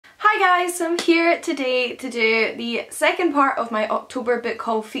Hi guys, so I'm here today to do the second part of my October book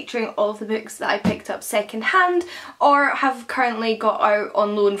haul featuring all of the books that I picked up second hand or have currently got out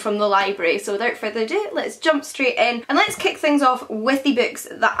on loan from the library. So without further ado, let's jump straight in and let's kick things off with the books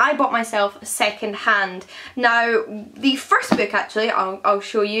that I bought myself second hand. Now, the first book actually I'll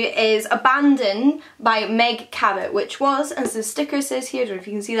show you is Abandon by Meg Cabot, which was, as the sticker says here, I don't know if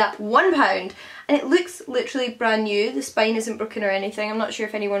you can see that, £1. And it looks literally brand new. The spine isn't broken or anything. I'm not sure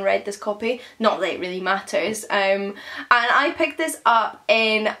if anyone read this copy. Not that it really matters. And I picked this up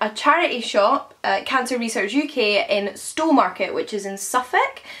in a charity shop, Cancer Research UK, in Stowmarket, which is in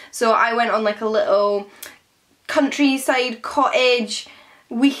Suffolk. So I went on like a little countryside cottage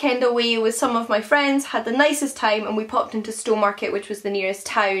weekend away with some of my friends, had the nicest time, and we popped into Stowmarket, which was the nearest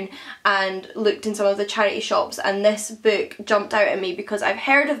town, and looked in some of the charity shops, and this book jumped out at me because I've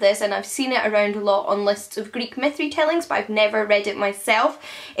heard of this and I've seen it around a lot on lists of Greek myth retellings, but I've never read it myself.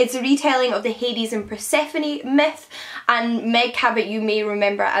 It's a retelling of the Hades and Persephone myth, and Meg Cabot you may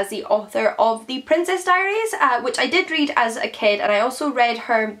remember as the author of The Princess Diaries, which I did read as a kid, and I also read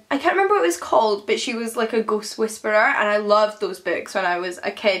her, I can't remember what it was called, but she was like a ghost whisperer, and I loved those books when I was a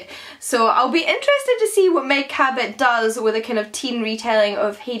kid. So I'll be interested to see what Meg Cabot does with a kind of teen retelling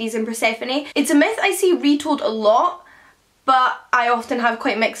of Hades and Persephone. It's a myth I see retold a lot, but I often have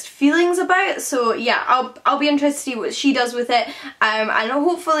quite mixed feelings about, so yeah, I'll be interested to see what she does with it, and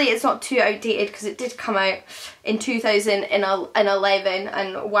hopefully it's not too outdated because it did come out in 2011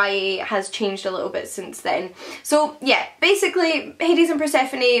 and YA has changed a little bit since then. So yeah, basically Hades and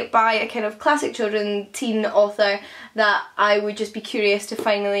Persephone by a kind of classic children teen author that I would just be curious to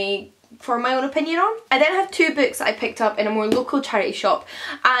finally form my own opinion on. I then have two books that I picked up in a more local charity shop,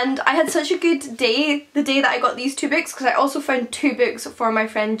 and I had such a good day the day that I got these two books because I also found two books for my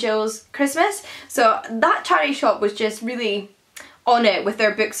friend Jill's Christmas. So that charity shop was just really on it with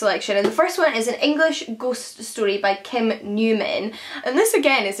their book selection, and the first one is an English ghost story by Kim Newman, and this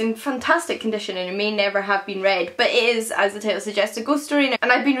again is in fantastic condition and it may never have been read, but it is, as the title suggests, a ghost story,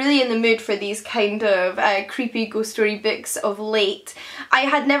 and I've been really in the mood for these kind of creepy ghost story books of late. I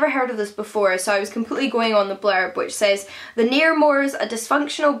had never heard of this before, so I was completely going on the blurb, which says, "The Nearmores, a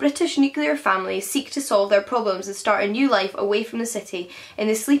dysfunctional British nuclear family, seek to solve their problems and start a new life away from the city in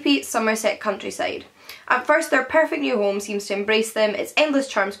the sleepy Somerset countryside. At first, their perfect new home seems to embrace them, its endless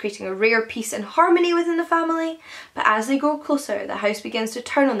charms creating a rare peace and harmony within the family. But as they grow closer, the house begins to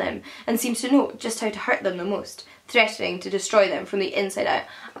turn on them and seems to know just how to hurt them the most, threatening to destroy them from the inside out."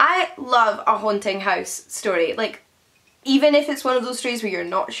 I love a haunting house story. Like, even if it's one of those stories where you're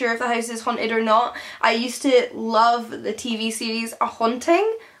not sure if the house is haunted or not. I used to love the TV series A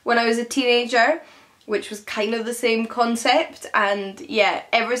Haunting when I was a teenager, which was kind of the same concept, and yeah,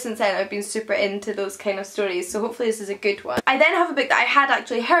 ever since then I've been super into those kind of stories, so hopefully this is a good one. I then have a book that I had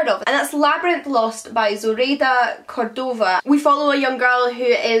actually heard of, and that's Labyrinth Lost by Zoraida Cordova. We follow a young girl who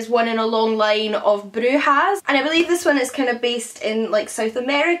is one in a long line of brujas, and I believe this one is kind of based in like South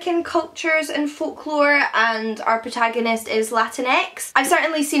American cultures and folklore, and our protagonist is Latinx. I've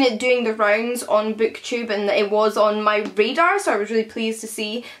certainly seen it doing the rounds on BookTube and it was on my radar, so I was really pleased to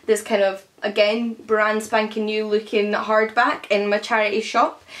see this kind of, again, brand spanking new looking hardback in my charity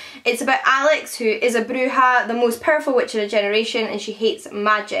shop. It's about Alex, who is a bruja, the most powerful witch in a generation, and she hates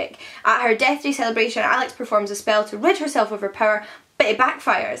magic. At her death day celebration, Alex performs a spell to rid herself of her power, but it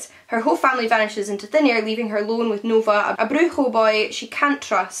backfires. Her whole family vanishes into thin air, leaving her alone with Nova, a brujo boy she can't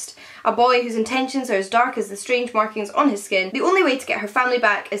trust. A boy whose intentions are as dark as the strange markings on his skin. The only way to get her family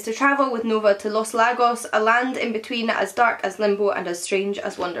back is to travel with Nova to Los Lagos, a land in between as dark as Limbo and as strange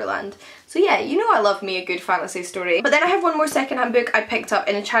as Wonderland. So yeah, you know I love me a good fantasy story. But then I have one more secondhand book I picked up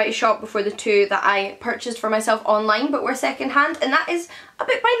in a charity shop before the two that I purchased for myself online but were secondhand, and that is a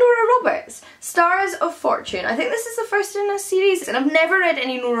book by Nora Roberts, Stars of Fortune. I think this is the first in a series, and I've never read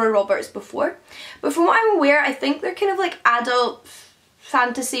any Nora Roberts before, but from what I'm aware, I think they're kind of like adult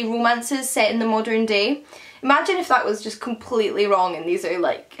fantasy romances set in the modern day. Imagine if that was just completely wrong and these are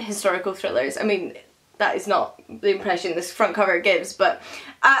like historical thrillers. I mean, that is not the impression this front cover gives, but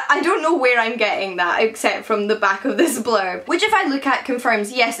I don't know where I'm getting that except from the back of this blurb, which if I look at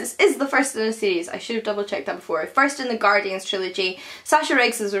confirms yes, this is the first in a series. I should have double checked that before. First in the Guardians trilogy. Sasha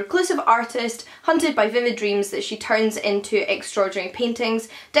Riggs is a reclusive artist hunted by vivid dreams that she turns into extraordinary paintings.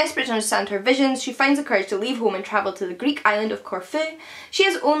 Desperate to understand her visions, she finds the courage to leave home and travel to the Greek island of Corfu. She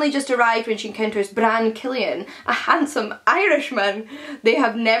has only just arrived when she encounters Bran Killian, a handsome Irishman. They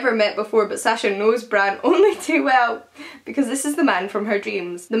have never met before, but Sasha knows Bran only too well because this is the man from her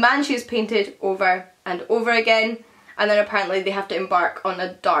dreams. The man she has painted over and over again, and then apparently they have to embark on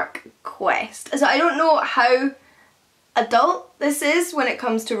a dark quest. So I don't know how adult this is when it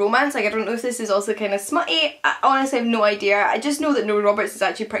comes to romance. Like, I don't know if this is also kind of smutty. I honestly have no idea. I just know that Nora Roberts is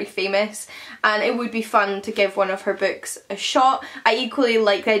actually pretty famous and it would be fun to give one of her books a shot. I equally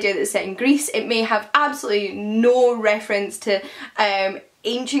like the idea that it's set in Greece. It may have absolutely no reference to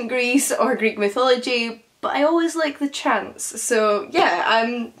ancient Greece or Greek mythology, but I always like the chance. So yeah,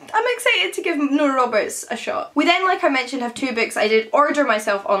 I'm excited to give Nora Roberts a shot. We then, like I mentioned, have two books I did order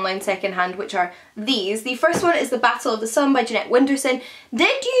myself online secondhand, which are these. The first one is The Battle of the Sun by Jeanette Winterson.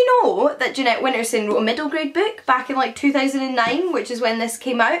 Did you know that Jeanette Winterson wrote a middle grade book back in like 2009, which is when this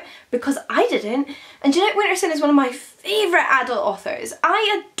came out? Because I didn't. And Jeanette Winterson is one of my favourite adult authors.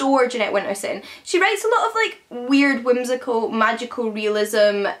 I adore Jeanette Winterson. She writes a lot of like weird, whimsical, magical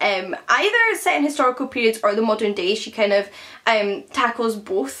realism, either set in historical periods or the modern day. She kind of tackles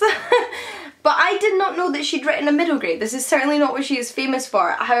both. But I did not know that she'd written a middle grade. This is certainly not what she is famous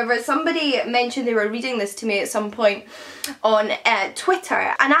for. However, somebody mentioned they were reading this to me at some point on Twitter,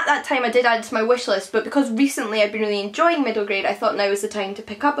 and at that time I did add it to my wish list, but because recently I've been really enjoying middle grade, I thought now was the time to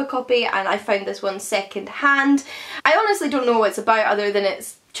pick up a copy, and I found this one second hand. I honestly don't know what it's about other than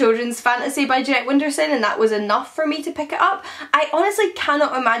it's children's fantasy by Jeanette Winterson, and that was enough for me to pick it up. I honestly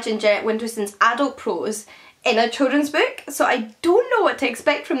cannot imagine Jeanette Winterson's adult prose in a children's book, so I don't know what to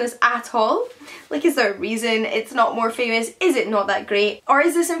expect from this at all. Like, is there a reason it's not more famous? Is it not that great? Or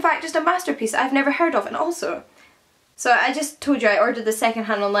is this in fact just a masterpiece I've never heard of? And also, so I just told you I ordered the second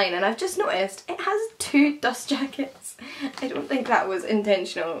hand online, and I've just noticed it has 2 dust jackets. I don't think that was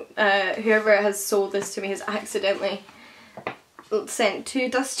intentional. Whoever has sold this to me has accidentally sent 2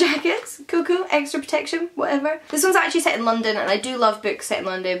 dust jackets. Cool, extra protection, whatever. This one's actually set in London, and I do love books set in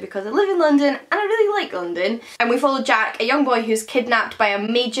London because I live in London and I really like London. And we follow Jack, a young boy who's kidnapped by a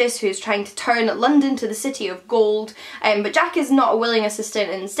magus who's trying to turn London to the city of gold. But Jack is not a willing assistant,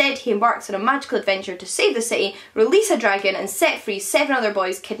 and instead he embarks on a magical adventure to save the city, release a dragon, and set free 7 other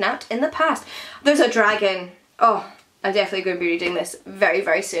boys kidnapped in the past. There's a dragon. Oh, I'm definitely going to be reading this very,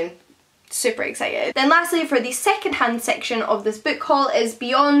 very soon. Super excited. Then lastly, for the second-hand section of this book haul is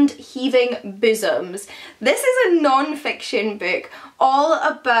Beyond Heaving Bosoms. This is a non-fiction book all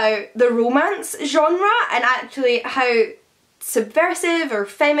about the romance genre and actually how subversive or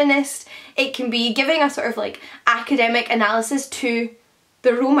feminist it can be, giving a sort of like academic analysis to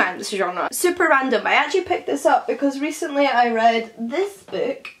the romance genre. Super random. I actually picked this up because recently I read this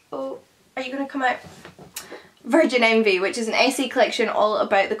book. Oh, are you gonna come out? Virgin Envy, which is an essay collection all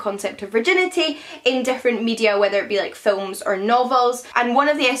about the concept of virginity in different media, whether it be like films or novels. And one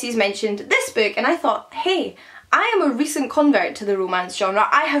of the essays mentioned this book, and I thought, hey, I am a recent convert to the romance genre.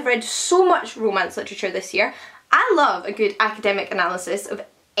 I have read so much romance literature this year. I love a good academic analysis of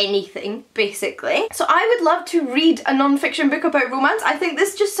anything, basically. So I would love to read a non-fiction book about romance. I think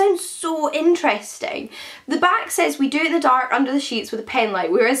this just sounds so interesting. The back says, we do it in the dark under the sheets with a pen light.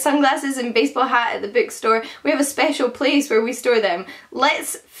 We wear sunglasses and baseball hat at the bookstore. We have a special place where we store them.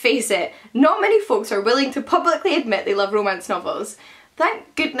 Let's face it, not many folks are willing to publicly admit they love romance novels.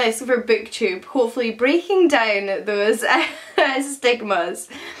 Thank goodness for BookTube, hopefully breaking down those stigmas.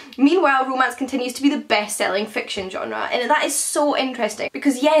 Meanwhile, romance continues to be the best-selling fiction genre, and that is so interesting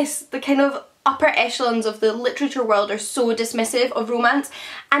because yes, the kind of upper echelons of the literature world are so dismissive of romance,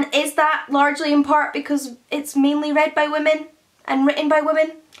 and is that largely in part because it's mainly read by women and written by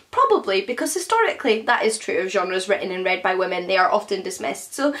women? Probably, because historically that is true of genres written and read by women. They are often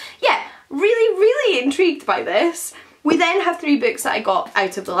dismissed. So yeah, really intrigued by this. We then have 3 books that I got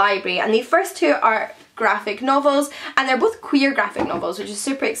out of the library, and the first 2 are graphic novels, and they're both queer graphic novels, which is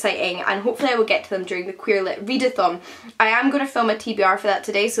super exciting, and hopefully I will get to them during the Queer Lit Readathon. I am going to film a TBR for that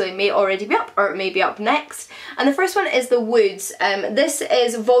today, so it may already be up, or it may be up next. And the first one is The Woods. This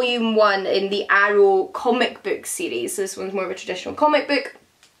is volume 1 in the Arrow comic book series. So this one's more of a traditional comic book,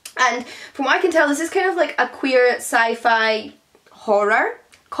 and from what I can tell, this is kind of like a queer sci-fi horror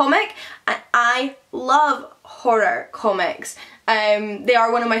comic, and I love horror comics. They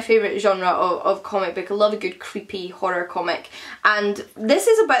are one of my favourite genre of comic book. I love a good creepy horror comic, and this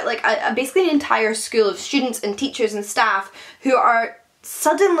is about like basically an entire school of students and teachers and staff who are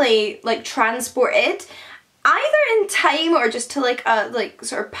suddenly like transported either in time or just to like a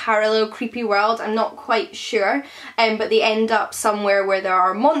sort of parallel creepy world. I'm not quite sure, but they end up somewhere where there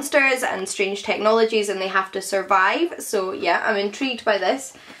are monsters and strange technologies and they have to survive. So yeah, I'm intrigued by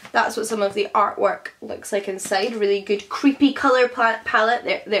this. That's what some of the artwork looks like inside. Really good creepy colour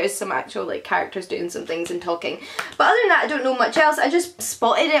palette. There's some actual like characters doing some things and talking. But other than that, I don't know much else. I just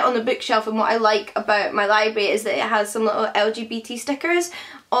spotted it on the bookshelf, and what I like about my library is that it has some little LGBT stickers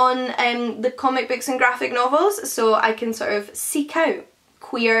on the comic books and graphic novels, so I can sort of seek out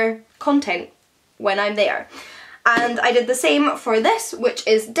queer content when I'm there. And I did the same for this, which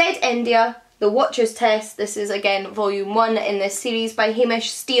is Dead India, The Watcher's Test. This is again volume 1 in this series by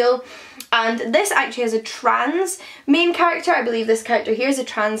Hamish Steele. And this actually has a trans main character. I believe this character here is a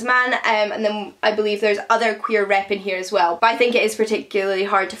trans man, and then I believe there's other queer rep in here as well. But I think it is particularly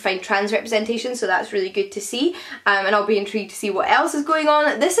hard to find trans representation, so that's really good to see. And I'll be intrigued to see what else is going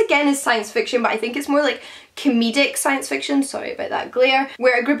on. This again is science fiction, but I think it's more like comedic science fiction, sorry about that glare,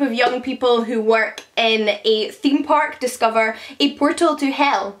 where a group of young people who work in a theme park discover a portal to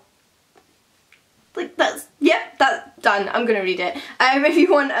hell. Like that's, yep, that's done. I'm gonna read it. If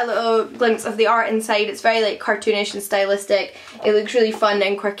you want a little glimpse of the art inside, it's very like cartoonish and stylistic. It looks really fun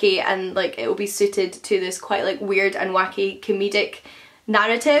and quirky, and like it will be suited to this quite like weird and wacky comedic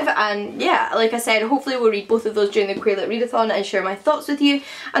narrative. And yeah, like I said, hopefully we'll read both of those during the Queer Lit Readathon and share my thoughts with you.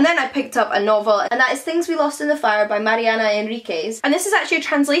 And then I picked up a novel, and that is Things We Lost in the Fire by Mariana Enriquez. And this is actually a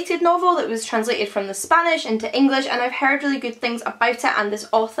translated novel that was translated from the Spanish into English, and I've heard really good things about it and this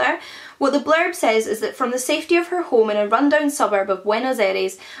author. What the blurb says is that from the safety of her home in a rundown suburb of Buenos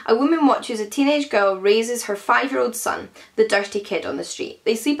Aires, a woman watches a teenage girl raises her 5-year-old son, the dirty kid on the street.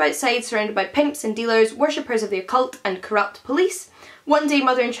 They sleep outside surrounded by pimps and dealers, worshippers of the occult and corrupt police. One day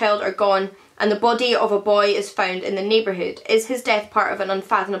mother and child are gone, and the body of a boy is found in the neighbourhood. Is his death part of an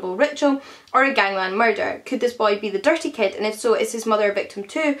unfathomable ritual or a gangland murder? Could this boy be the dirty kid, and if so, is his mother a victim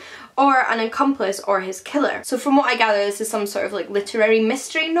too, or an accomplice or his killer? So from what I gather, this is some sort of like literary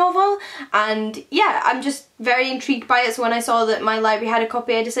mystery novel, and yeah, I'm just very intrigued by it. So when I saw that my library had a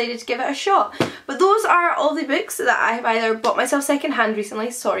copy, I decided to give it a shot. But those are all the books that I have either bought myself secondhand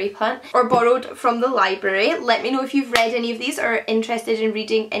recently, sorry plant, or borrowed from the library. Let me know if you've read any of these or are interested in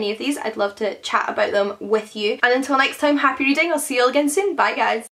reading any of these. I'd love to chat about them with you. And until next time, happy reading. I'll see you all again soon. Bye guys.